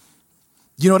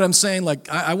 You know what I'm saying? Like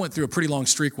I went through a pretty long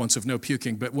streak once of no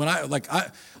puking, but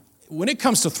when it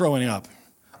comes to throwing up,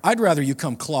 I'd rather you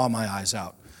come claw my eyes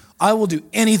out. I will do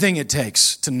anything it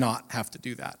takes to not have to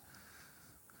do that.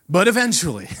 But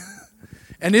eventually,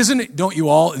 and don't you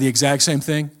all the exact same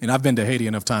thing? And I've been to Haiti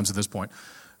enough times at this point.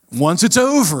 Once it's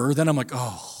over, then I'm like,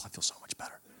 oh, I feel so much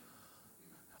better.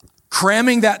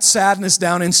 Cramming that sadness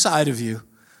down inside of you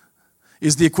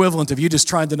is the equivalent of you just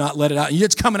trying to not let it out.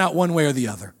 It's coming out one way or the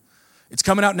other. It's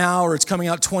coming out now, or it's coming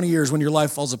out 20 years when your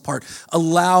life falls apart.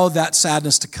 Allow that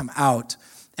sadness to come out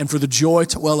and for the joy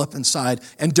to well up inside.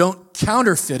 And don't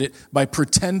counterfeit it by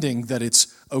pretending that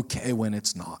it's okay when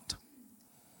it's not.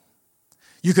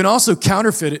 You can also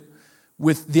counterfeit it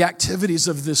with the activities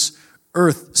of this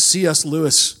earth. C.S.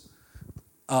 Lewis,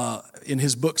 in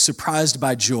his book, Surprised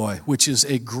by Joy, which is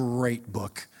a great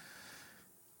book.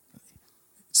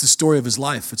 It's the story of his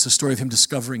life. It's the story of him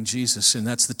discovering Jesus, and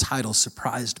that's the title,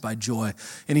 Surprised by Joy.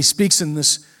 And he speaks in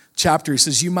this chapter, he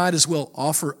says, you might as well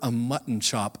offer a mutton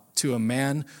chop to a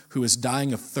man who is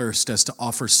dying of thirst as to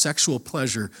offer sexual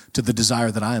pleasure to the desire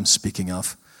that I am speaking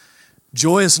of.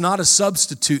 Joy is not a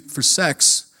substitute for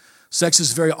sex. Sex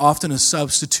is very often a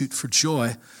substitute for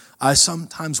joy. I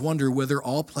sometimes wonder whether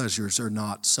all pleasures are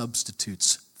not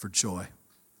substitutes for joy.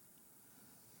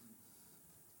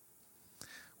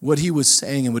 What he was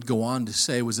saying and would go on to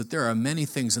say was that there are many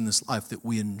things in this life that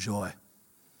we enjoy.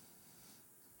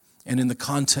 And in the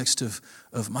context of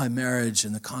my marriage,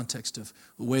 in the context of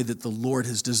the way that the Lord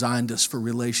has designed us for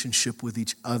relationship with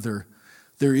each other,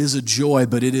 there is a joy,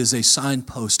 but it is a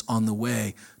signpost on the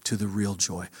way to the real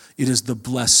joy. It is the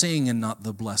blessing and not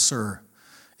the blesser.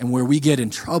 And where we get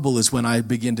in trouble is when I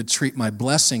begin to treat my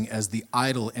blessing as the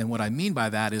idol. And what I mean by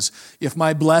that is if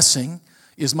my blessing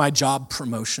is my job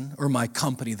promotion or my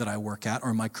company that I work at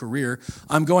or my career,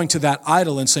 I'm going to that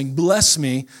idol and saying, bless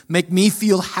me, make me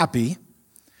feel happy.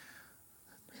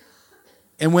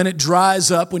 And when it dries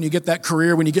up, when you get that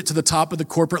career, when you get to the top of the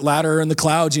corporate ladder in the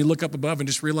clouds, you look up above and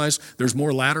just realize there's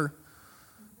more ladder.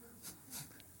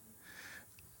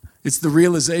 It's the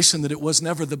realization that it was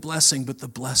never the blessing, but the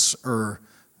blesser,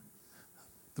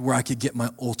 where I could get my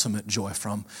ultimate joy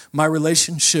from. My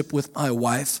relationship with my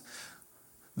wife,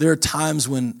 there are times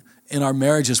when in our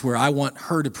marriages where I want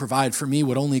her to provide for me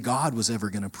what only God was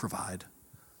ever going to provide.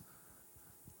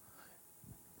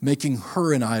 Making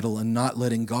her an idol and not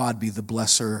letting God be the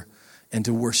blesser and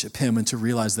to worship him and to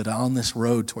realize that on this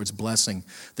road towards blessing,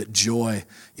 that joy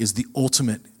is the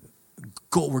ultimate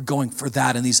goal. We're going for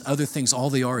that. And these other things, all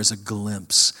they are is a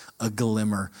glimpse, a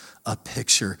glimmer, a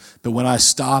picture. But when I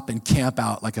stop and camp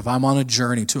out, like if I'm on a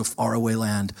journey to a faraway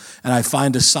land and I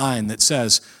find a sign that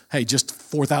says, hey, just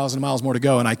 4,000 miles more to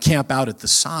go, and I camp out at the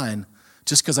sign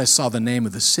just because I saw the name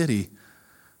of the city,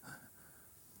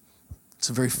 it's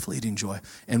a very fleeting joy.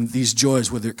 And these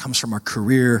joys, whether it comes from our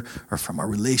career or from our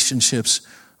relationships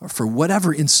or for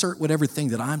whatever, insert whatever thing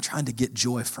that I'm trying to get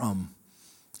joy from,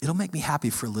 it'll make me happy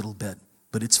for a little bit,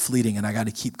 but it's fleeting and I got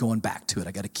to keep going back to it.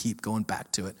 I got to keep going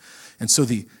back to it. And so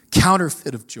the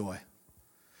counterfeit of joy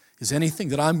is anything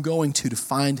that I'm going to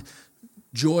find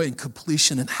joy and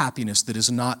completion and happiness that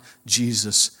is not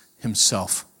Jesus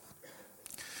himself.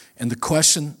 And the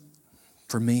question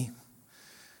for me,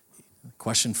 the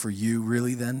question for you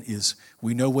really then is,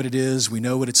 we know what it is, we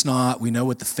know what it's not, we know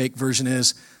what the fake version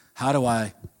is. How do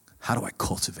I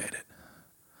cultivate it?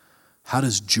 How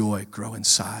does joy grow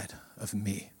inside of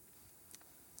me?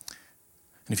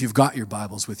 And if you've got your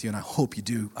Bibles with you, and I hope you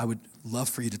do, I would love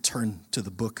for you to turn to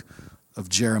the book of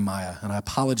Jeremiah. And I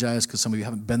apologize because some of you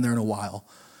haven't been there in a while.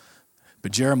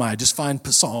 But Jeremiah, just find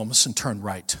Psalms and turn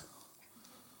right.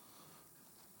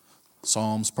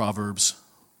 Psalms, Proverbs,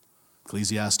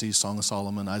 Ecclesiastes, Song of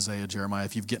Solomon, Isaiah, Jeremiah.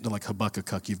 If you've gotten to like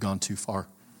Habakkuk, you've gone too far.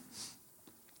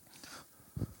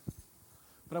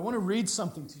 But I want to read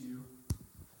something to you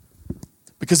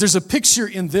because there's a picture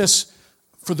in this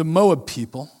for the Moab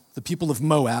people, the people of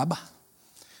Moab,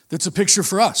 that's a picture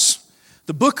for us.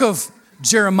 The book of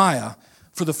Jeremiah,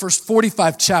 for the first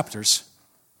 45 chapters,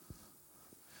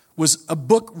 was a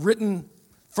book written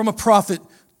from a prophet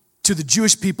to the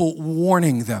Jewish people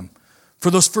warning them. For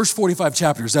those first 45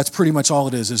 chapters, that's pretty much all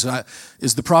it is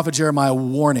the prophet Jeremiah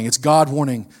warning. It's God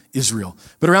warning Israel.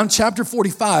 But around chapter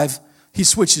 45, he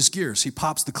switches gears. He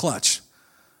pops the clutch.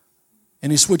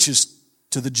 And he switches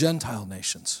to the Gentile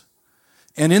nations.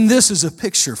 And in this is a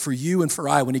picture for you and for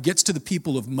I when he gets to the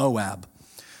people of Moab.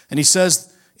 And he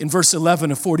says in verse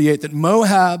 11 of 48 that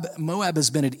Moab has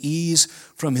been at ease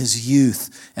from his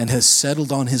youth and has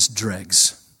settled on his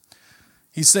dregs.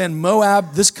 He's saying,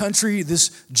 Moab, this country,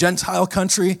 this Gentile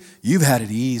country, you've had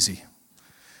it easy.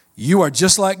 You are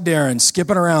just like Darren,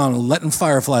 skipping around and letting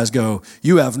fireflies go.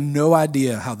 You have no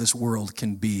idea how this world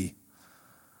can be.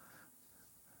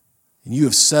 And you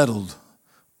have settled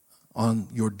on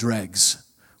your dregs.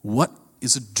 What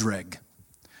is a dreg?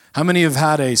 How many have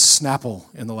had a Snapple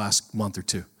in the last month or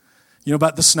two? You know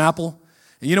about the Snapple?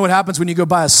 And you know what happens when you go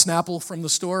buy a Snapple from the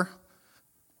store?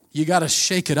 You got to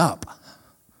shake it up.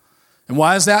 And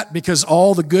why is that? Because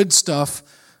all the good stuff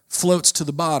floats to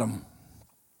the bottom.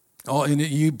 And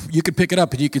you could pick it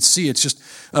up and you could see it's just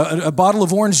a bottle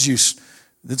of orange juice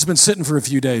that's been sitting for a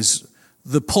few days.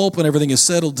 The pulp and everything is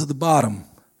settled to the bottom.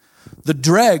 The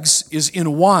dregs is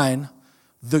in wine,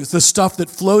 the stuff that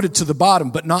floated to the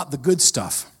bottom, but not the good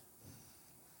stuff.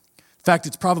 In fact,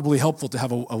 it's probably helpful to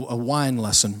have a wine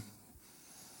lesson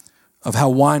of how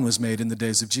wine was made in the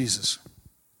days of Jesus.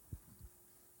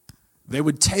 They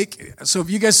would take, so have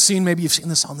you guys seen, maybe you've seen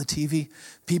this on the TV,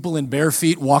 people in bare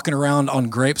feet walking around on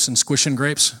grapes and squishing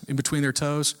grapes in between their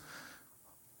toes?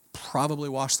 Probably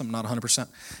wash them, not 100%.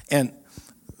 And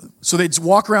so they'd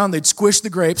walk around, they'd squish the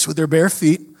grapes with their bare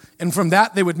feet, and from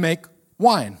that they would make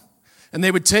wine. And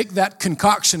they would take that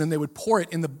concoction and they would pour it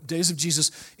in the days of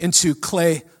Jesus into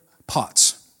clay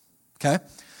pots, okay?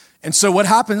 And so what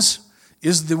happens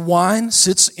is the wine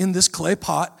sits in this clay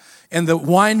pot, and the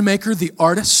winemaker, the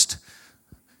artist,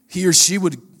 he or she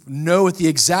would know at the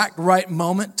exact right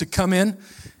moment to come in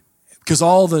because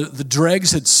all the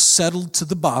dregs had settled to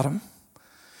the bottom.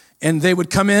 And they would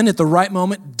come in at the right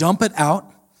moment, dump it out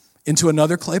into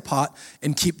another clay pot,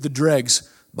 and keep the dregs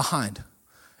behind.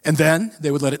 And then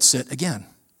they would let it sit again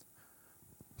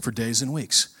for days and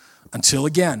weeks until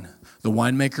again the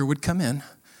winemaker would come in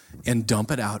and dump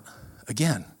it out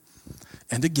again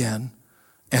and again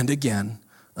and again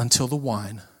until the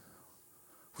wine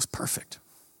was perfect.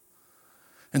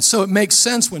 And so it makes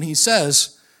sense when he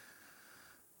says,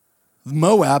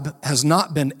 Moab has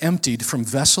not been emptied from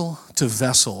vessel to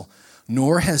vessel,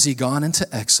 nor has he gone into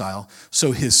exile,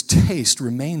 so his taste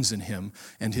remains in him,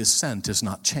 and his scent is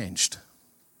not changed.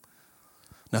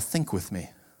 Now think with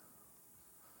me.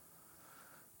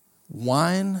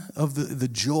 Wine of the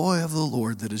joy of the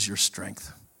Lord that is your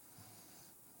strength.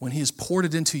 When he has poured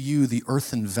it into you, the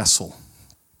earthen vessel,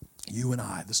 you and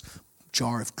I, this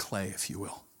jar of clay, if you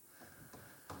will.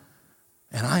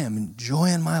 And I am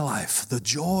enjoying my life. The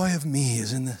joy of me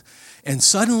is in the... And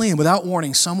suddenly, and without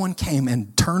warning, someone came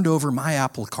and turned over my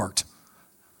apple cart.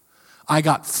 I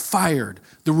got fired.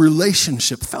 The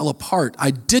relationship fell apart.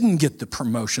 I didn't get the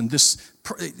promotion.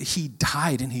 He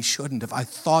died and he shouldn't have. I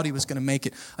thought he was going to make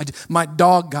it. My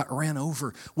dog got ran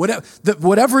over.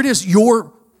 Whatever it is,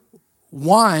 your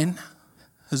wine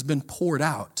has been poured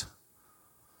out.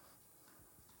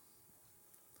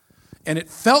 And it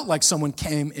felt like someone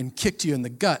came and kicked you in the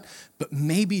gut, but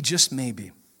maybe, just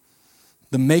maybe,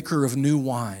 the maker of new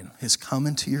wine has come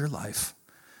into your life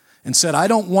and said, I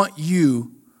don't want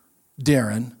you,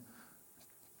 Darren.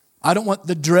 I don't want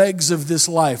the dregs of this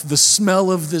life, the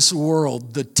smell of this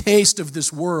world, the taste of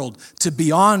this world to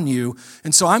be on you.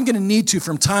 And so I'm going to need to,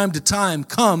 from time to time,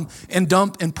 come and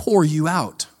dump and pour you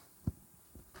out.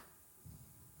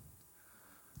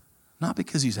 Not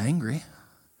because he's angry,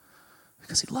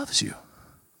 because he loves you.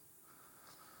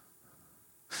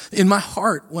 In my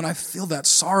heart, when I feel that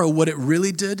sorrow, what it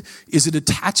really did is it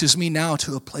attaches me now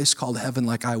to a place called heaven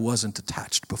like I wasn't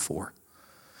attached before.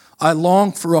 I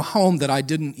long for a home that I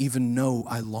didn't even know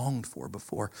I longed for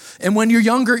before. And when you're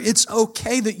younger, it's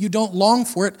okay that you don't long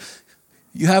for it.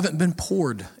 You haven't been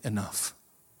poured enough.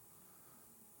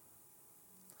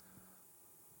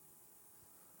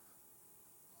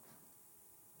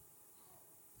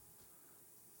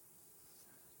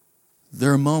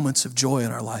 There are moments of joy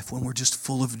in our life when we're just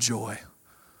full of joy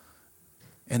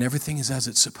and everything is as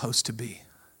it's supposed to be.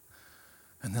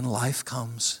 And then life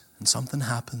comes and something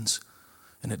happens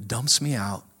and it dumps me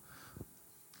out.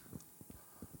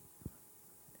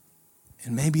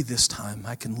 And maybe this time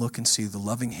I can look and see the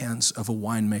loving hands of a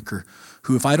winemaker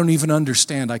who, if I don't even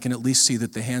understand, I can at least see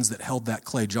that the hands that held that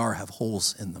clay jar have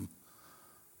holes in them.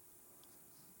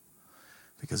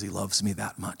 Because he loves me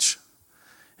that much.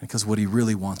 And because what he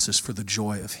really wants is for the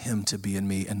joy of him to be in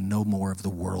me and no more of the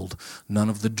world. None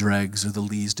of the dregs or the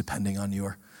lees, depending on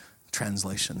your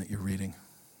translation that you're reading.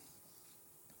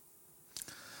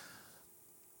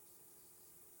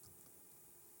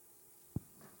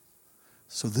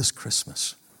 So this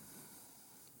Christmas,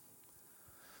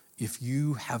 if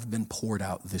you have been poured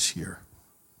out this year,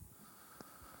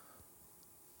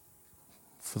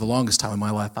 for the longest time in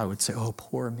my life, I would say, oh,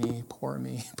 poor me, poor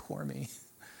me, poor me.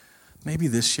 Maybe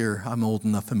this year I'm old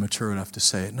enough and mature enough to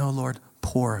say, no, Lord,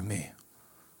 pour me,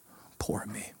 pour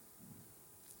me.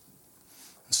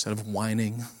 Instead of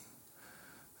whining,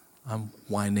 I'm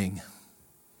whining.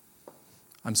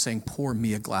 I'm saying, pour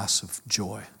me a glass of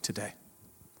joy today.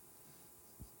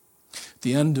 At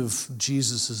the end of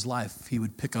Jesus' life, he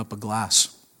would pick up a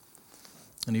glass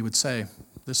and he would say,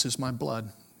 this is my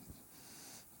blood.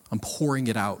 I'm pouring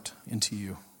it out into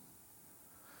you.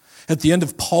 At the end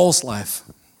of Paul's life,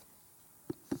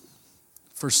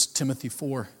 1 Timothy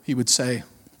 4, he would say,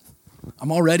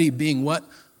 I'm already being what?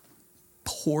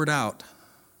 Poured out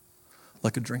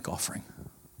like a drink offering.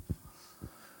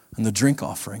 And the drink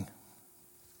offering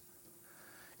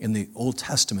in the Old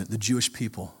Testament, the Jewish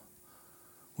people,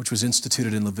 which was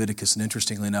instituted in Leviticus, and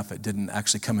interestingly enough, it didn't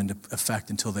actually come into effect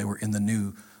until they were in the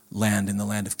new land, in the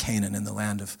land of Canaan, in the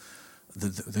land of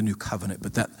the new covenant.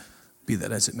 But that, be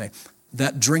that as it may,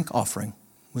 that drink offering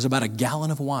was about a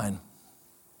gallon of wine.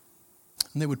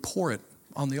 and they would pour it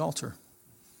on the altar.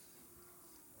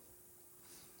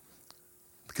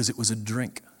 Because it was a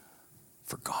drink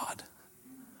for God.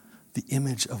 The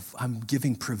image of, I'm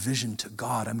giving provision to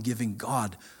God. I'm giving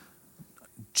God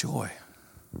joy.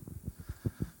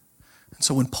 And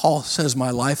so when Paul says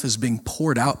my life is being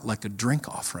poured out like a drink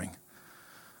offering,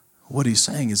 what he's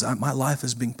saying is my life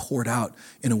is being poured out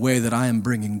in a way that I am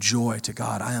bringing joy to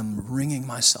God. I am wringing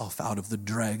myself out of the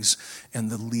dregs and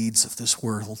the leads of this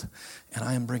world, and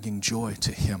I am bringing joy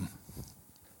to him.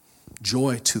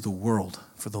 Joy to the world,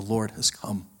 for the Lord has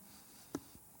come.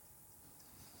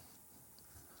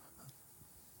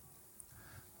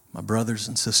 My brothers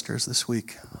and sisters, this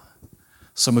week,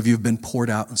 some of you have been poured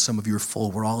out and some of you are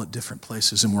full. We're all at different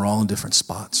places and we're all in different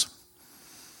spots.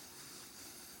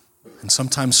 And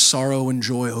sometimes sorrow and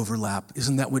joy overlap.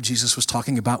 Isn't that what Jesus was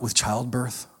talking about with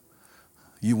childbirth?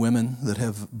 You women that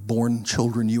have born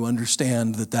children, you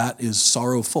understand that that is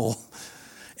sorrowful.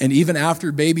 And even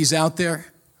after baby's out there,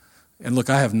 and look,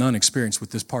 I have none experience with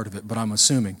this part of it, but I'm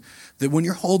assuming that when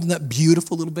you're holding that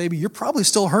beautiful little baby, you're probably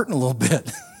still hurting a little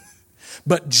bit.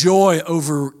 But joy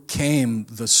overcame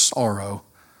the sorrow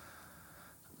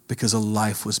because a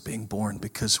life was being born,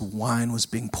 because wine was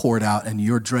being poured out and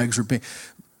your dregs were being...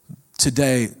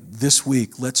 Today, this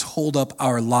week, let's hold up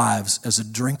our lives as a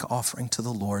drink offering to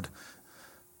the Lord,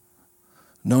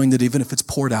 knowing that even if it's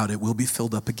poured out, it will be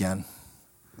filled up again.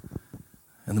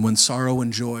 And when sorrow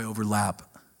and joy overlap,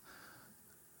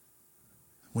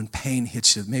 when pain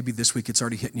hits you, maybe this week it's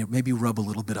already hitting you, maybe rub a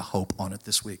little bit of hope on it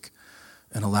this week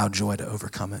and allow joy to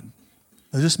overcome it.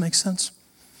 Does this make sense?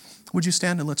 Would you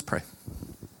stand and let's pray.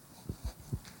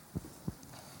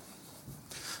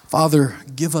 Father,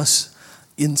 give us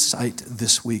insight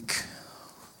this week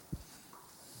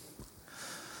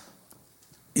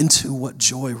into what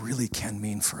joy really can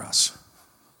mean for us.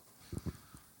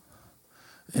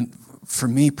 And for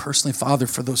me personally, Father,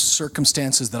 for those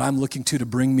circumstances that I'm looking to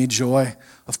bring me joy,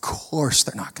 of course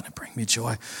they're not going to bring me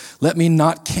joy. Let me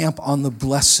not camp on the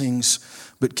blessings,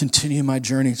 but continue my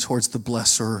journey towards the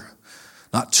blesser,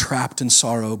 not trapped in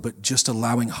sorrow, but just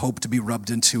allowing hope to be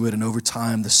rubbed into it, and over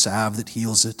time, the salve that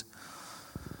heals it,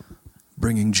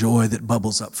 bringing joy that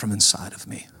bubbles up from inside of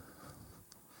me.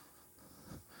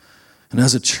 And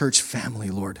as a church family,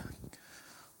 Lord,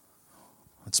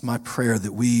 it's my prayer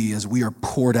that we, as we are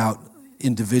poured out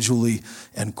individually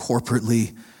and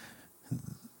corporately,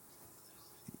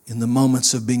 in the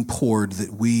moments of being poured,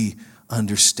 that we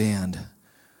understand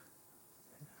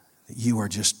that you are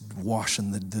just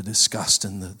washing the disgust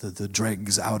and the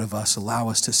dregs out of us. Allow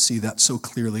us to see that so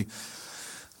clearly,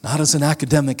 not as an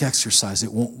academic exercise,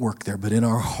 it won't work there, but in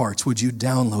our hearts. Would you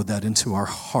download that into our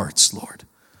hearts, Lord?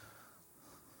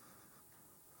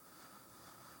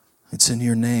 It's in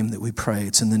your name that we pray.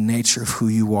 It's in the nature of who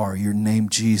you are, your name,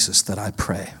 Jesus, that I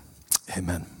pray.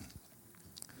 Amen.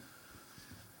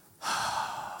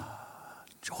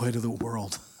 Joy to the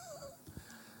world.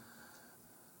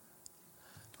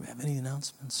 Do we have any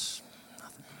announcements?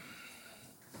 Nothing.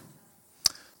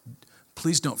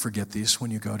 Please don't forget these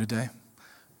when you go today.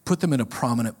 Put them in a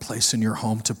prominent place in your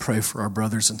home to pray for our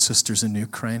brothers and sisters in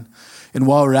Ukraine. And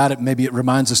while we're at it, maybe it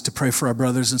reminds us to pray for our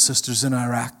brothers and sisters in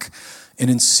Iraq and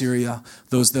in Syria,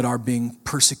 those that are being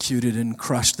persecuted and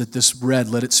crushed, that this bread,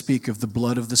 let it speak of the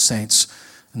blood of the saints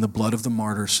and the blood of the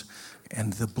martyrs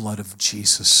and the blood of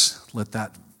Jesus. Let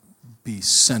that be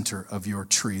center of your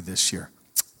tree this year.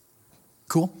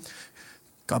 Cool?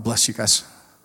 God bless you guys.